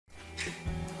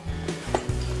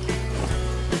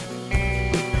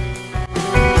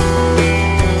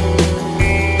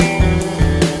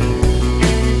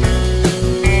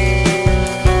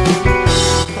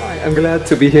glad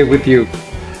to be here with you.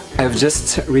 I've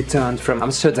just returned from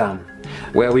Amsterdam,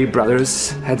 where we brothers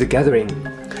had a gathering.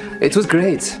 It was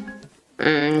great.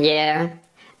 Yeah,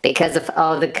 because of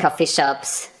all the coffee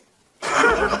shops.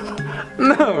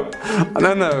 No,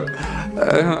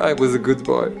 I was a good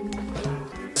boy.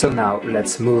 So now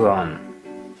let's move on.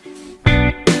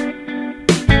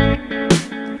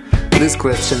 This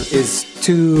question is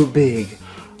too big.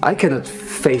 I cannot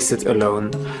face it alone,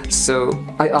 so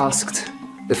I asked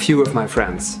a few of my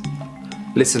friends.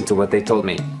 Listen to what they told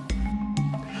me.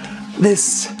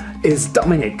 This is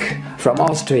Dominic from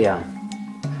Austria,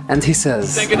 and he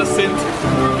says, Ich denke, das sind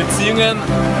Beziehungen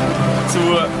zu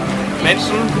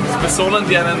Menschen, Personen,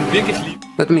 die einen wirklich lieben.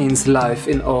 That means life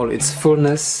in all its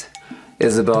fullness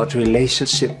is about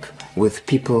relationship with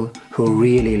people who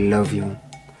really love you.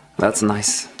 That's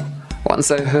nice.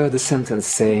 Once I heard a sentence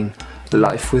saying,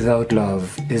 life without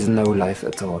love is no life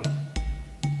at all.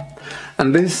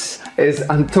 And this is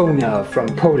Antonia from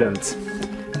Poland.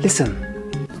 Listen.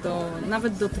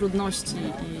 Nawet do trudności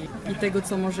i tego,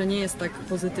 co może nie jest tak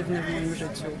pozytywne w moim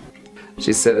życiu.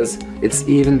 She says it's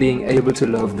even being able to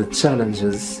love the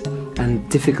challenges and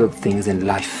difficult things in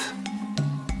life.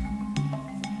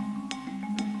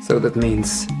 So that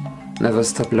means never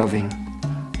stop loving,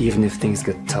 even if things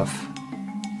get tough.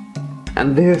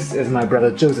 And this is my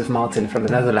brother Joseph Martin from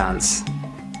the Netherlands.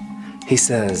 He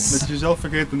says, dat je jezelf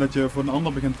vergeet en dat je voor een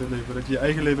ander begint te leven, dat je je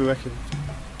eigen leven weggeeft.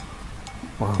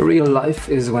 Wow. Real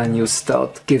life is when you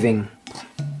start giving.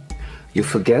 You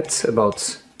forget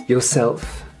about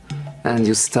yourself and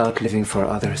you start living for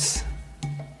others.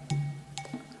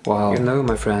 Wow. You know,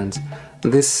 my friend,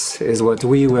 this is what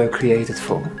we were created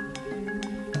for.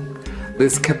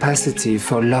 This capacity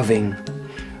for loving,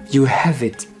 you have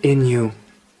it in you.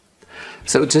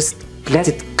 So just let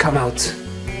it come out.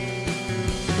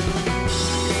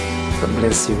 God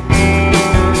bless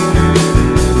you.